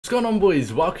going on,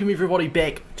 boys? Welcome everybody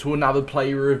back to another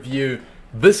player review.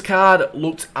 This card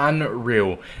looks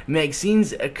unreal.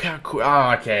 Maxence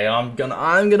Caqueret. Okay, I'm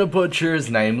gonna butcher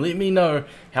his name. Let me know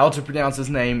how to pronounce his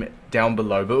name down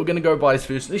below, but we're gonna go by his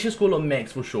first. Let's just call him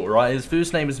Max for short, right? His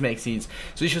first name is Maxence,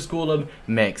 so let's just call him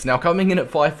Max. Now, coming in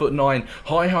at 5'9",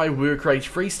 high work rate,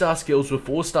 3-star skills with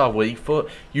 4-star weak foot.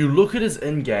 You look at his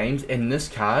in-games, and this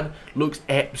card looks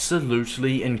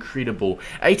absolutely incredible.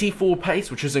 84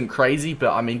 pace, which isn't crazy,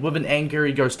 but I mean, with an anchor,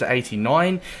 he goes to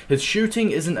 89. His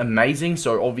shooting isn't amazing,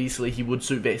 so obviously he would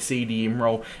suit that CDM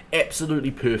role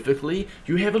absolutely perfectly.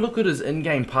 You have a look at his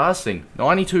in-game passing: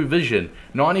 92 vision,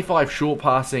 95 short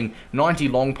passing, 90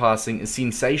 long passing is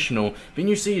sensational. Then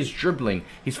you see his dribbling.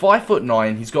 He's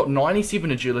 5'9", he's got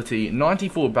 97 agility,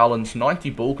 94 balance,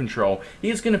 90 ball control. He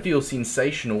is going to feel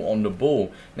sensational on the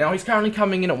ball. Now, he's currently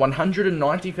coming in at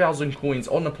 190,000 coins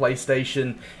on the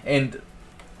PlayStation, and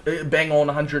bang on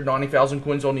 190,000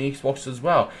 coins on the Xbox as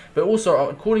well. But also,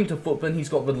 according to Footbin, he's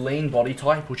got the lean body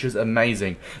type, which is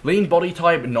amazing. Lean body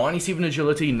type, 97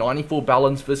 agility, 94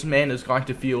 balance. This man is going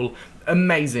to feel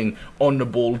amazing on the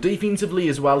ball. Defensively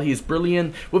as well, he is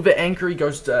brilliant. With the anchor, he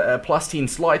goes to plus 10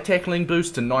 slide tackling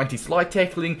boost, to 90 slide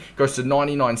tackling, goes to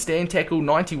 99 stand tackle,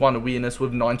 91 awareness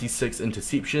with 96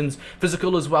 interceptions.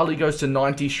 Physical as well, he goes to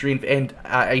 90 strength and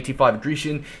 85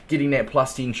 aggression, getting that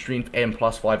plus 10 strength and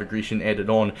plus 5 aggression added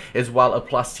on, as well a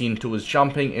plus 10 to his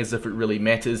jumping, as if it really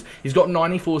matters. He's got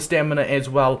 94 stamina as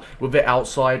well, with the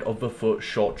outside of the foot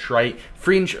shot trait.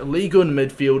 French Ligue 1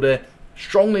 midfielder.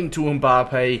 Strong link to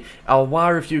Mbappe.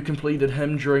 Alwar, if you completed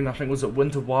him during, I think, was it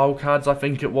Winter Wildcards, I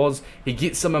think it was. He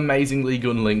gets some amazing Ligue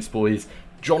 1 links, boys.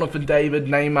 Jonathan David,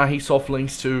 Neymar, he soft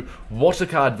links to. What a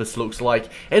card this looks like.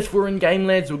 As for in-game,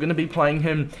 lads, we're going to be playing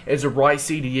him as a right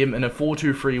CDM in a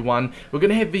 4-2-3-1. We're going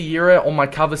to have Vieira on my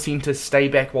cover centre, stay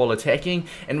back while attacking,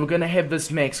 and we're going to have this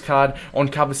Max card on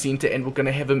cover centre, and we're going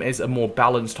to have him as a more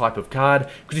balanced type of card,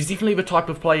 because he's definitely the type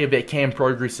of player that can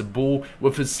progress the ball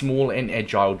with his small and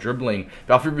agile dribbling.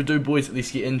 Without further ado, boys,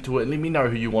 let's get into it. Let me know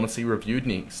who you want to see reviewed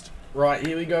next. Right,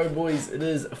 here we go, boys. It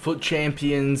is Foot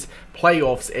Champions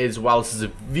playoffs as well. This is a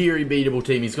very beatable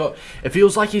team. It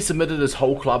feels like he submitted his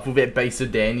whole club with that base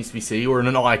Sedan SBC or in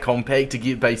an icon pack to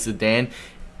get base Sedan.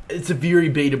 It's a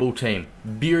very beatable team.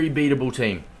 Very beatable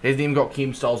team. Hasn't even got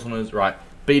Chem Styles on his right.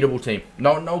 Beatable team.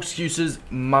 No excuses.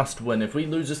 Must win. If we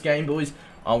lose this game, boys,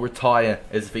 I'll retire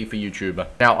as a FIFA YouTuber.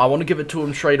 Now, I want to give it to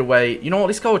him straight away. You know what?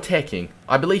 Let's go attacking.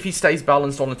 I believe he stays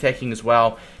balanced on attacking as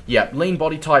well. Yeah, lean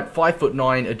body type,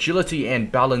 5'9", agility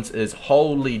and balance is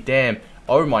holy damn.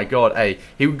 Oh my god, hey.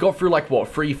 He got through like,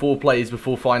 what, 3-4 plays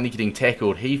before finally getting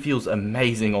tackled. He feels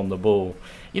amazing on the ball.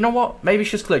 You know what? Maybe it's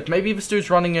just clicked. Maybe this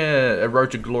dude's running a road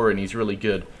to glory and he's really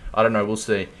good. I don't know, we'll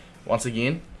see. Once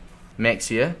again, Max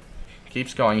here.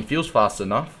 Keeps going. He feels fast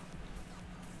enough.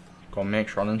 Got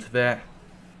Max run into that.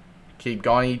 Keep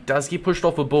going. He does get pushed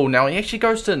off a ball. Now, he actually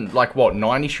goes to, like, what,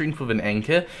 90 strength with an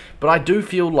anchor? But I do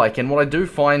feel like, and what I do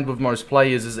find with most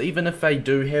players is even if they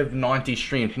do have 90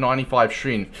 strength, 95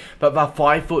 strength, but they're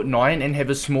 5'9" and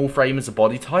have a small frame as a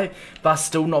body type, they're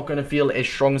still not going to feel as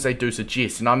strong as they do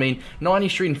suggest. And I mean, 90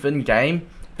 strength in game,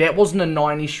 that wasn't a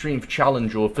 90 strength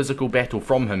challenge or physical battle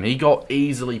from him. He got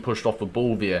easily pushed off a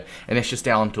ball there, and that's just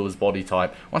down to his body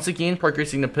type. Once again,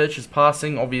 progressing the pitch, his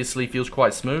passing obviously feels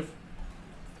quite smooth.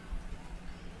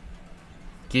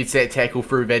 Gets that tackle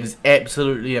through. That is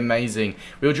absolutely amazing.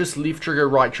 We were just left trigger,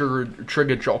 right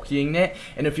trigger jockeying that,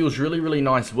 and it feels really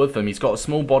nice with him. He's got a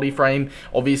small body frame.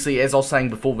 Obviously, as I was saying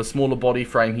before, the smaller body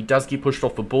frame, he does get pushed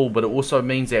off the ball, but it also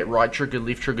means that right trigger,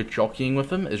 left trigger jockeying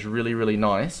with him is really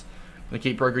nice. I'm going to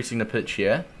keep progressing the pitch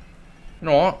here. You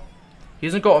know what? He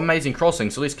hasn't got amazing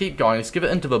crossing, so let's keep going. Let's give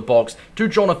it into the box to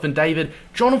Jonathan David.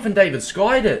 Jonathan David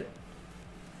skied it.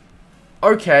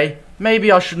 Okay,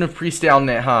 maybe I shouldn't have pressed down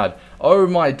that hard. Oh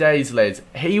my days, lads.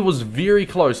 He was very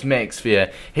close, Max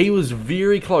there. He was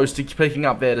very close to picking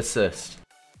up that assist.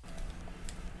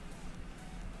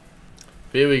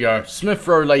 There we go. Smith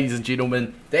Rowe, ladies and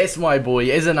gentlemen. That's my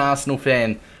boy, as an Arsenal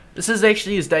fan. This is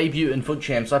actually his debut in Foot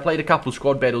Champs. I played a couple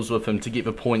squad battles with him to get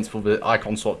the points for the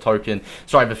Icon Slot token.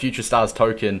 Sorry, the Future Stars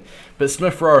token. But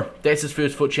Smith Rowe, that's his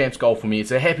first Foot Champs goal for me. It's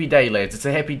a happy day, lads. It's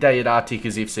a happy day at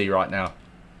Arteka's FC right now.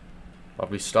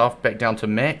 Lovely stuff. Back down to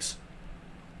Max.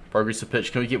 Progress the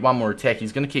pitch. Can we get one more attack?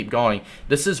 He's going to keep going.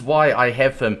 This is why I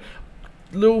have him.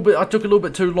 I took a little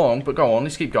bit too long, but go on.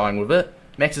 Let's keep going with it.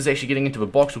 Max is actually getting into the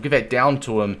box. We'll give that down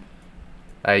to him.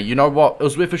 Hey, you know what? It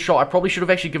was worth a shot. I probably should have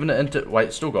actually given it into...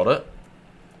 Wait, still got it.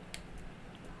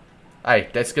 Hey,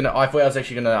 that's going to... I thought I was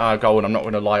actually going to go, and I'm not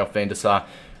going to lie off Van der Sar.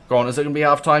 Go on. Is it going to be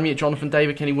half time yet? Jonathan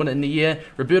David, can he win it in the year?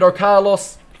 Roberto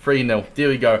Carlos, 3-0. There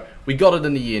we go. we got it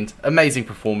in the end. Amazing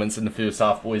performance in the first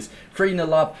half, boys.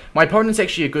 3-0 up. My opponent's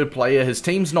actually a good player. His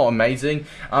team's not amazing.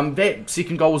 That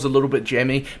second goal was a little bit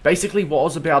jammy. Basically, what I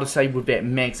was about to say with that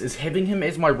Max is having him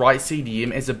as my right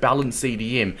CDM, as a balanced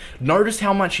CDM. Notice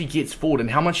how much he gets forward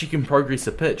and how much he can progress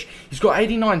a pitch. He's got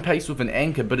 89 pace with an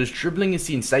anchor, but his dribbling is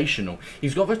sensational.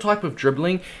 He's got the type of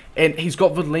dribbling, and he's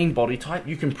got the lean body type.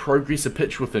 You can progress a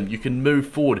pitch with him. You can move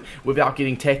forward without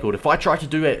getting tackled. If I try to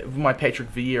do it with my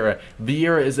Patrick Vieira,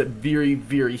 Vieira is very,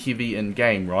 very heavy in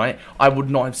game, right? I would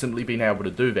not have simply been able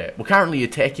to do that. We're currently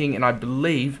attacking, and I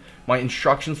believe my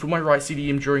instructions for my right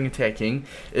CDM during attacking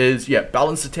is, yeah,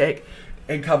 balance attack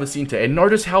and cover center. And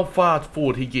notice how far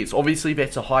forward he gets. Obviously,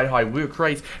 that's a high work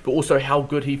rate, but also how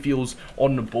good he feels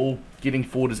on the ball. Getting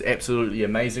forward is absolutely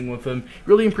amazing with him.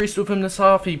 Really impressed with him this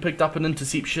half. He picked up an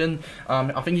interception.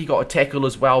 I think he got a tackle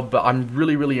as well, but I'm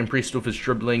really impressed with his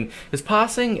dribbling. His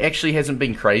passing actually hasn't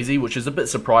been crazy, which is a bit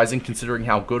surprising considering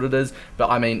how good it is. But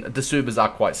I mean, the servers are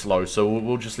quite slow, so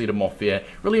we'll just let him off there.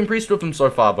 Really impressed with him so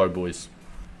far though, boys.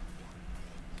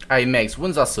 Hey, Max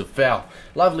wins us a foul.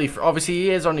 Lovely. Obviously, he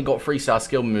has only got 3-star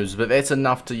skill moves, but that's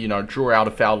enough to, you know, draw out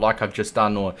a foul like I've just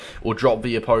done, or drop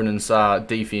the opponent's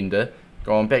defender.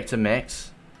 Going back to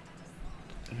Max.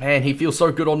 Man, he feels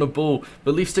so good on the ball.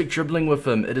 The left stick dribbling with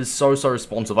him, it is so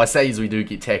responsive. I say as we do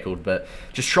get tackled, but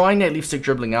just trying that left stick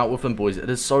dribbling out with him, boys, it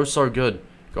is so good.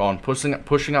 Go on, pushing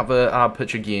up the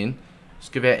pitch again. Let's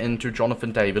give that into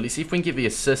Jonathan David. Let's see if we can get the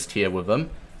assist here with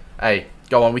him. Hey,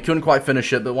 go on. We couldn't quite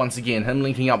finish it, but once again, him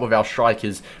linking up with our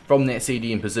strikers from that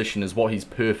CDM position is what he's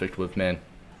perfect with, man.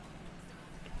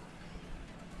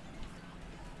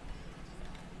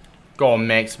 Go on,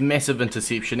 Max. Massive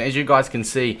interception. As you guys can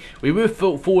see, we were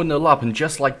 4-0 up, and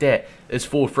just like that is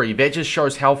 4-3. That just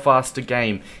shows how fast the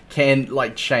game can,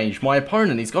 like, change. My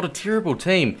opponent, he's got a terrible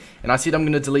team, and I said I'm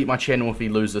going to delete my channel if he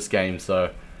loses this game,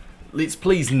 so let's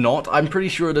please not. I'm pretty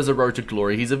sure it is a road to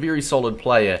glory. He's a very solid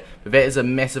player, but that is a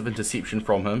massive interception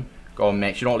from him. Go on,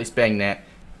 Max. You know what? Let's bang that.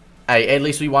 Hey, at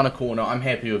least we won a corner. I'm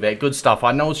happy with that. Good stuff.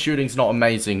 I know his shooting's not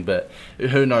amazing, but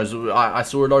who knows? I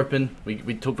saw it open. We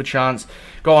took the chance.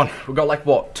 Go on. We've got like,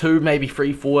 what, 2, maybe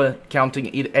 3, 4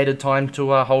 counting at a time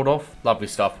to hold off. Lovely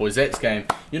stuff, boys. That's game.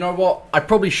 You know what? I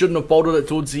probably shouldn't have bolted it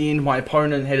towards the end. My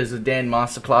opponent had a Zidane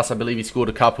masterclass. I believe he scored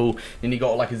a couple. Then he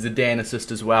got like a Zidane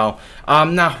assist as well.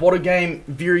 Nah, what a game.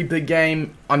 Very big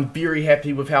game. I'm very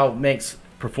happy with how Max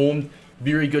performed.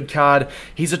 Very good card.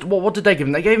 He's a, what did they give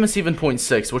him? They gave him a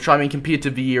 7.6, which I mean, compared to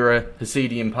Vieira, his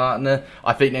CDM partner,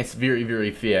 I think that's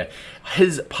very fair.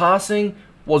 His passing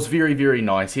was very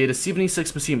nice. He had a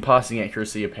 76% passing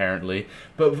accuracy apparently.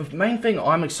 But the main thing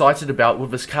I'm excited about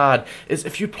with this card is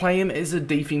if you play him as a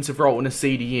defensive role in a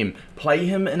CDM, play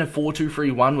him in a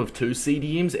 4-2-3-1 with 2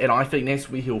 CDMs, and I think that's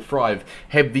where he'll thrive.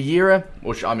 Have Vieira,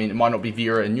 which I mean it might not be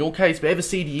Vieira in your case, but have a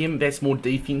CDM that's more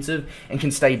defensive and can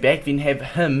stay back, then have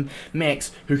him,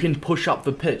 Max, who can push up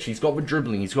the pitch. He's got the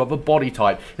dribbling, he's got the body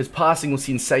type, his passing was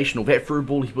sensational. That through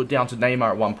ball he put down to Neymar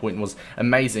at one point was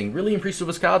amazing. Really impressed with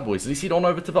his card, boys. Let's head on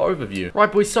over to the overview.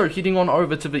 Right, boys, so heading on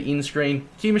over to the end screen.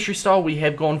 Chemistry style, we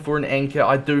have gone for an anchor.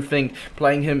 I do think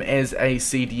playing him as a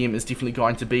CDM is definitely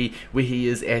going to be where he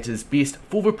is at his best.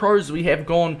 For the pros, we have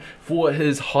gone for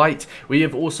his height. We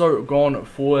have also gone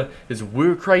for his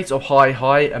work rate of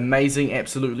high, amazing,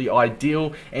 absolutely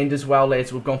ideal, and as well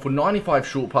as we've gone for 95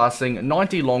 short passing,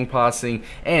 90 long passing,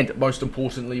 and most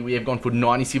importantly, we have gone for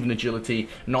 97 agility,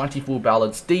 94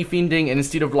 balance, defending, and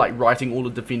instead of like writing all the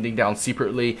defending down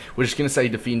separately, we're just going to say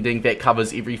defending. That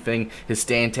covers everything. His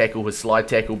stand tackle, his slide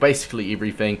tackle, basically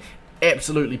everything.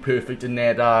 Absolutely perfect in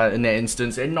that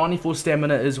instance, and 94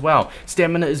 stamina as well.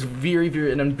 Stamina is a very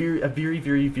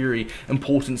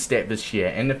important stat this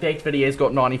year, and the fact that he has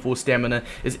got 94 stamina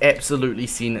is absolutely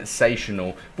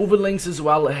sensational. For the links as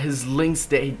well, his links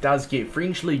that he does get,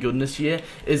 French League good this year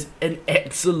is an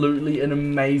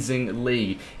amazing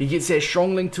league. He gets that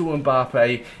strong link to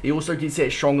Mbappe. He also gets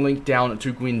that strong link down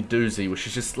to Guendouzi, which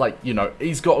is just like, you know,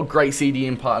 he's got a great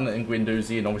CDM partner in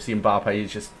Guendouzi, and obviously Mbappe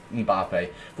is just Mbappe.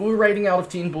 For a rating out of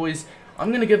 10, boys,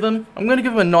 I'm gonna give him a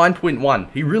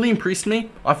 9.1. He really impressed me.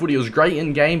 I thought he was great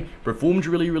in game, performed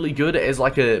really good as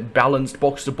like a balanced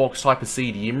box to box type of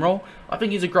CDM role. I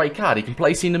think he's a great card. He can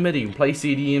play centre mid, he can play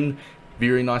CDM.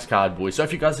 Very nice card, boys. So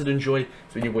if you guys did enjoy,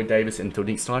 it's been your boy Davis, and until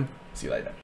next time, see you later.